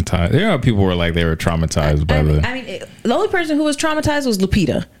was traumatized. There are people who were like they were traumatized by the. I mean, the only person who was traumatized was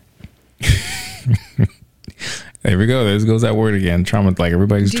Lupita. There we go. There goes that word again. Trauma. Like,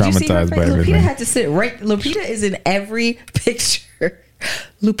 everybody's traumatized by everything. Lupita had to sit right. Lupita is in every picture.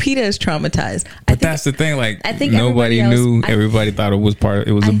 Lupita is traumatized. But that's the thing. Like, I think nobody knew. Everybody thought it was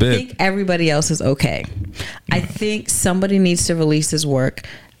it was a bit. I think everybody else is okay. I think somebody needs to release his work.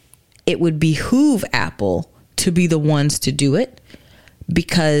 It would behoove Apple to be the ones to do it,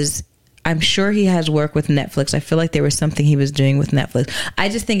 because I'm sure he has work with Netflix. I feel like there was something he was doing with Netflix. I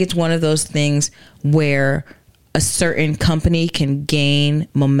just think it's one of those things where a certain company can gain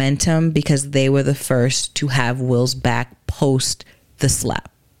momentum because they were the first to have Will's back post the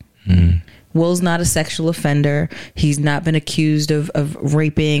slap. Will's not a sexual offender. He's not been accused of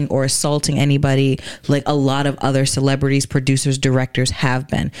raping or assaulting anybody like a lot of other celebrities, producers, directors have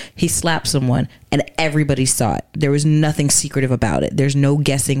been. He slapped someone and everybody saw it. There was nothing secretive about it. There's no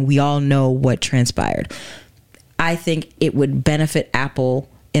guessing. We all know what transpired. I think it would benefit Apple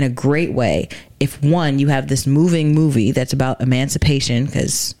in a great way if, one, you have this moving movie that's about emancipation,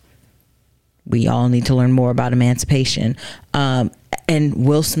 because we all need to learn more about emancipation. And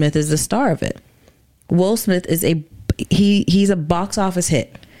Will Smith is the star of it. Will Smith is he's a box office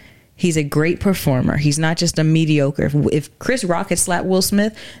hit. He's a great performer. He's not just a mediocre. If Chris Rock had slapped Will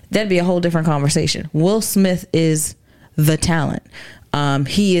Smith, that'd be a whole different conversation. Will Smith is the talent.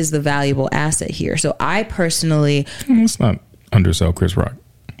 He is the valuable asset here. So I personally... Let's not undersell Chris Rock.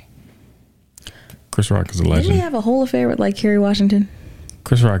 Chris Rock is a legend. Didn't he have a whole affair with like Kerry Washington?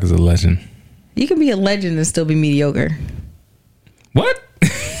 Chris Rock is a legend. You can be a legend and still be mediocre. What?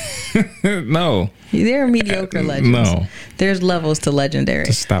 No. There are mediocre legends. No. There's levels to legendary.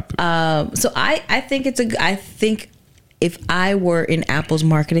 Just stop it. So I think I think if I were in Apple's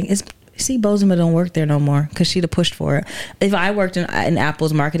marketing, Bozema don't work there no more because she'd have pushed for it. If I worked in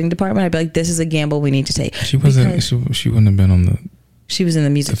Apple's marketing department, I'd be like, this is a gamble we need to take. She wasn't. She wouldn't have been on the. She was in the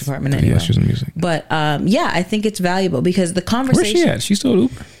music department anyway. Yeah, she was in music. But I think it's valuable because the conversation. Where's she at? She's still at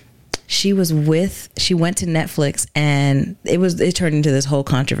Uber. She went to Netflix and it turned into this whole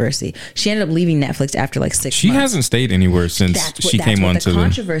controversy. She ended up leaving Netflix after like 6 months. She hasn't stayed anywhere since she came on to the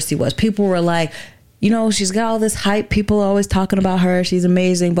controversy was. People were like, she's got all this hype. People are always talking about her. She's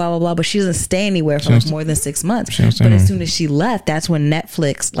amazing, blah, blah, blah. But she doesn't stay anywhere for like more than 6 months. But as soon as she left, that's when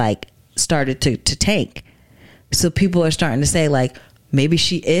Netflix like started to tank. So people are starting to say like, maybe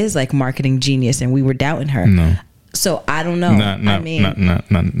she is like marketing genius and we were doubting her. No. So I don't know. No.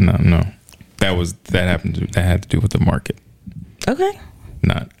 That had to do with the market. Okay.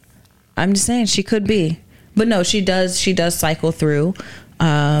 I'm just saying she could be, but no, she does cycle through.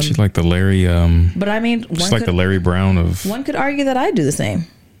 She's like the Larry. But I mean, she's like the Larry Brown of. One could argue that I do the same.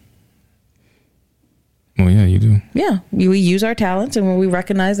 Well, yeah, you do. Yeah, we use our talents, and when we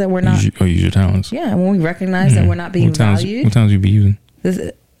recognize that we're not. Use your talents. Yeah, when we recognize that we're not being valued. What talents you be using?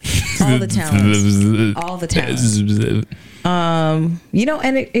 All the talents. All the talents. And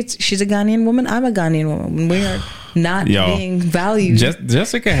she's a Ghanaian woman. I'm a Ghanaian woman. We are not being valued.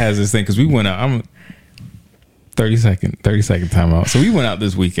 Jessica has this thing because we went out. I'm 30 second timeout. So we went out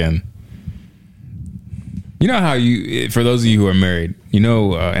this weekend. You know how for those of you who are married,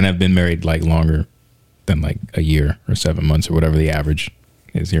 and have been married like longer than like a year or 7 months or whatever the average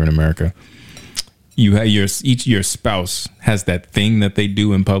is here in America. You have your spouse has that thing that they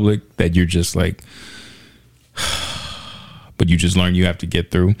do in public that you're just like, but you just learn you have to get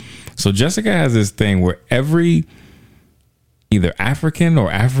through. So Jessica has this thing where every either African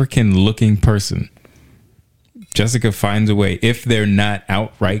or African looking person, Jessica finds a way, if they're not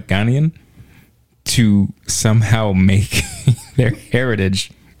outright Ghanaian, to somehow make their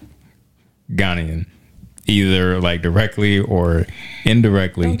heritage Ghanaian. Either like directly or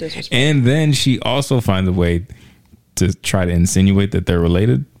indirectly. And then she also finds a way to try to insinuate that they're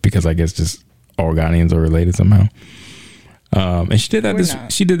related, because I guess just all Ghanaians are related somehow. And she did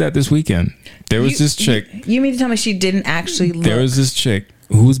that this weekend. There was this chick. You mean to tell me she didn't actually look? There was this chick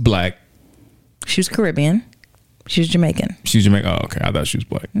who was black. She was Caribbean. She was Jamaican. She was Jamaican. Oh, okay. I thought she was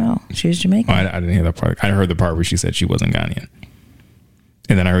black. No, she was Jamaican. Oh, I didn't hear that part. I heard the part where she said she wasn't Ghanaian.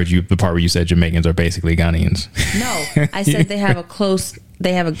 And then I heard the part where you said Jamaicans are basically Ghanaians. No, I said they have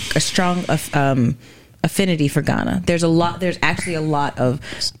a strong affinity for Ghana. There's actually a lot of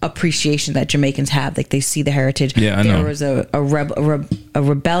appreciation that Jamaicans have. Like they see the heritage. Yeah, I know. There was a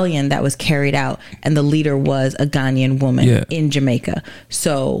rebellion that was carried out, and the leader was a Ghanaian woman in Jamaica.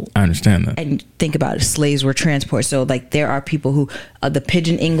 So I understand that. And think about it, slaves were transported. So like there are people who the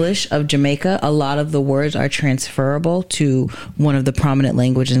Pidgin English of Jamaica. A lot of the words are transferable to one of the prominent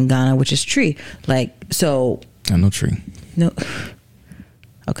languages in Ghana, which is Tree. Like so. I know Tree. No.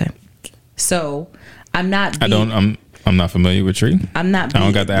 Okay. So. I'm not familiar with Tree. I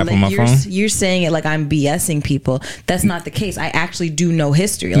don't got the app on my phone. You're saying it like I'm BSing people. That's not the case. I actually do know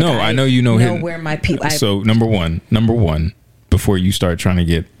history. Like I know you know where my people. So number one, before you start trying to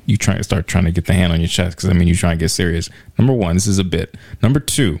get the hand on your chest, because I mean you're trying to get serious. Number one, this is a bit. Number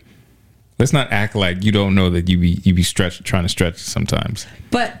two, let's not act like you don't know that you be trying to stretch sometimes.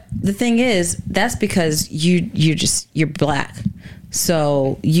 But the thing is, that's because you're black,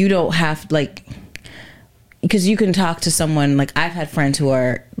 so you don't have like. Because you can talk to someone, like I've had friends who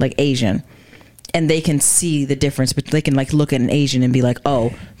are like Asian and they can see the difference, but they can like look at an Asian and be like,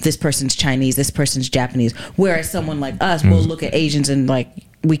 oh, this person's Chinese, this person's Japanese. Whereas someone like us will look at Asians and like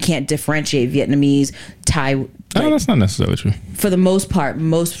we can't differentiate Vietnamese, Thai. No, that's not necessarily true. For the most part,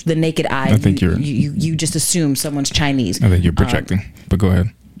 the naked eye, I think you just assume someone's Chinese. I think you're projecting, but go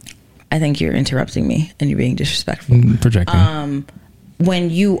ahead. I think you're interrupting me and you're being disrespectful. Projecting. When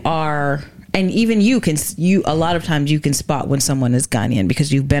you are, and even a lot of times you can spot when someone is Ghanaian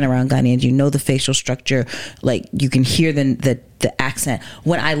because you've been around Ghanaians, you know the facial structure, like you can hear the accent.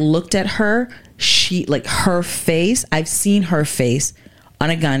 When I looked at her, her face, I've seen her face on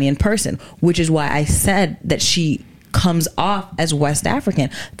a Ghanaian person, which is why I said that she comes off as West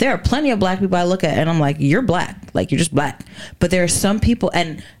African. There are plenty of black people I look at and I'm like, you're black, like you're just black. But there are some people,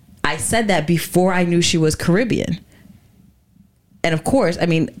 and I said that before I knew she was Caribbean. And of course, I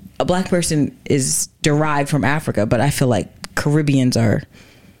mean, a black person is derived from Africa, but I feel like Caribbeans are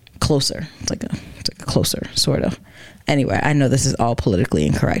closer. It's like a closer, sort of. Anyway, I know this is all politically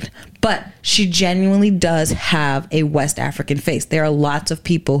incorrect, but she genuinely does have a West African face. There are lots of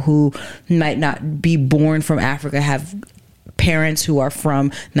people who might not be born from Africa, have parents who are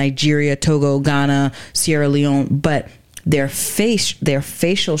from Nigeria, Togo, Ghana, Sierra Leone, but their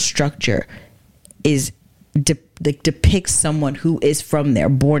facial structure is depicts someone who is from there,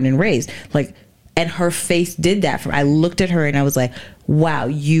 born and raised. Like, and her face did that. I looked at her and I was like, wow,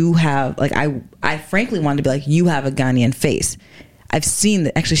 you have, like, I frankly wanted to be like, you have a Ghanaian face. I've seen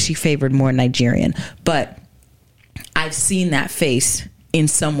that. Actually, she favored more Nigerian, but I've seen that face in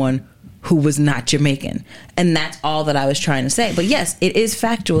someone who was not Jamaican. And that's all that I was trying to say. But yes, it is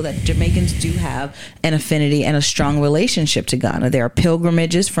factual that Jamaicans do have an affinity and a strong relationship to Ghana. There are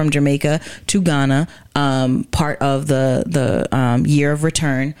pilgrimages from Jamaica to Ghana, part of the year of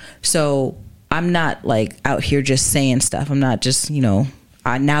return. So I'm not like out here just saying stuff. I'm not just, now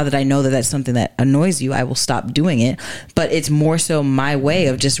that I know that that's something that annoys you, I will stop doing it. But it's more so my way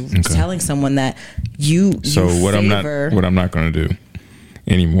of just telling someone that what I'm not going to do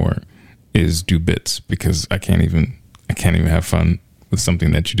anymore is do bits, because I can't even have fun with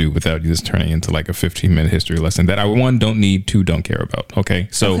something that you do without you just turning into like a 15-minute history lesson that I don't need, don't care about. Okay.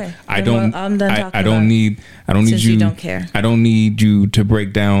 So okay. I don't need you don't care. I don't need you to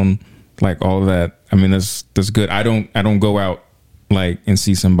break down like all of that. I mean, that's good. I don't go out like and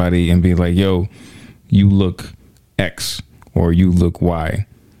see somebody and be like, yo, you look X or you look Y.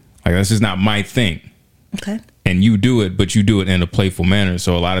 Like, that's just not my thing. Okay. And you do it, but you do it in a playful manner.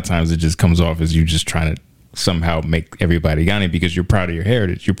 So a lot of times it just comes off as you just trying to somehow make everybody Ghanaian because you're proud of your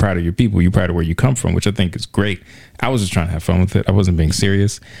heritage. You're proud of your people. You're proud of where you come from, which I think is great. I was just trying to have fun with it. I wasn't being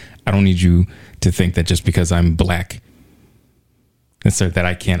serious. I don't need you to think that just because I'm black, that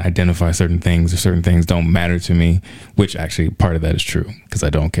I can't identify certain things or certain things don't matter to me, which actually part of that is true because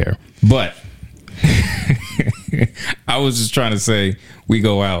I don't care. But I was just trying to say, we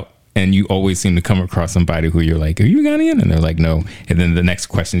go out and you always seem to come across somebody who you're like, are you Ghanaian? And they're like, no. And then the next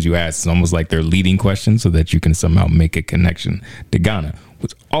questions you ask is almost like they're leading questions so that you can somehow make a connection to Ghana,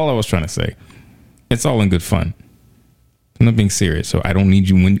 which all I was trying to say. It's all in good fun. I'm not being serious. So I don't need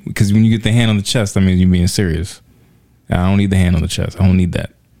you because when you get the hand on the chest, that means you're being serious. I don't need the hand on the chest. I don't need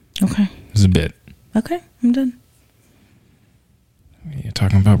that. Okay. It's a bit. Okay, I'm done. You're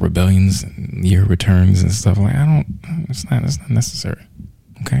talking about rebellions and year returns and stuff like it's not necessary.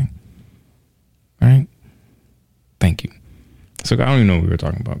 Okay. All right. Thank you. So I don't even know what we were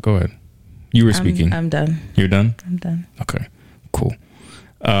talking about. Go ahead. You were speaking. I'm done. You're done? I'm done. Okay. Cool.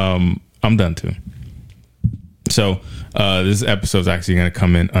 I'm done too. So this episode is actually going to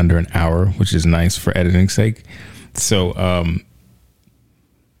come in under an hour, which is nice for editing's sake. So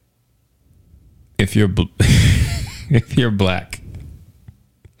if you're if you're black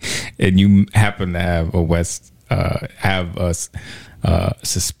and you happen to have a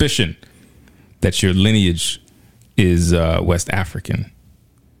suspicion that your lineage is West African,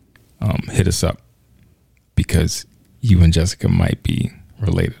 hit us up because you and Jessica might be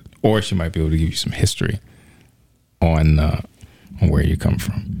related, or she might be able to give you some history on where you come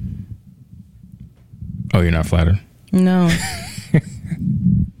from. Oh, you're not flattered? No.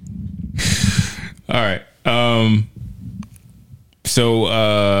 All right. So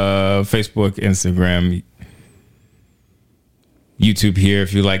Facebook, Instagram, YouTube here.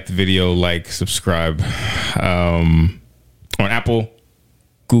 If you like the video, like, subscribe. On Apple,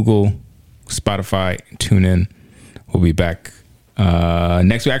 Google, Spotify, tune in. We'll be back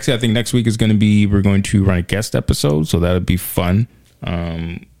next week. Actually, I think next week is going to be, we're going to run a guest episode, so that'll be fun.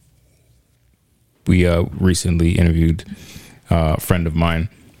 We recently interviewed a friend of mine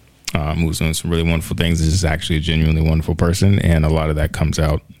who's doing some really wonderful things. This is actually a genuinely wonderful person, and all of that comes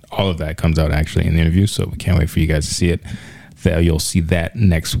out actually in the interview, so we can't wait for you guys to see it. You'll see that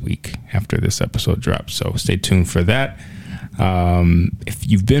next week after this episode drops, so stay tuned for that. If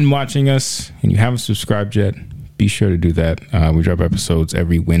you've been watching us and you haven't subscribed yet, be sure to do that. We drop episodes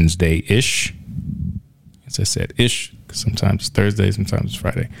every Wednesday-ish. As I said, ish, because sometimes it's Thursday, sometimes it's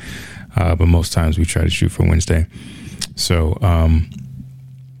Friday. But most times we try to shoot for Wednesday. So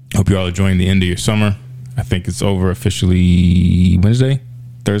hope you all are enjoying the end of your summer. I think it's over officially Wednesday or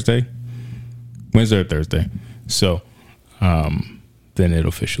Thursday. So then it'll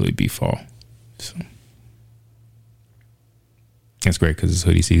officially be fall. So it's great because it's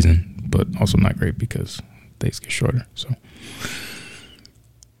hoodie season, but also not great because days get shorter. So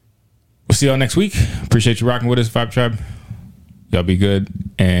we'll see y'all next week. Appreciate you rocking with us, Vibe Tribe. Y'all be good,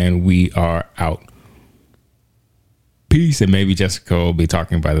 and we are out. Peace, and maybe Jessica will be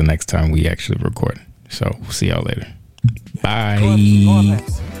talking by the next time we actually record. So we'll see y'all later. Bye.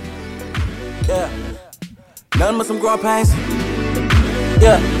 Yeah. Nothing but some growing pains.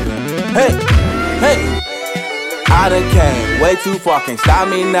 Yeah. Hey. I done came way too far, can't stop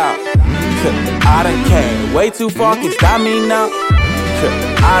me now. I done came way too far, can't stop me now.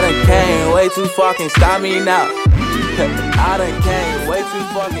 I done came way too far, can't stop me now. I done came way too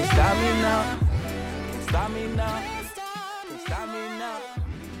far, can't stop me now. Can't stop me now. Can't stop me now.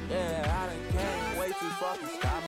 Yeah, I done came way too far, can't stop me now.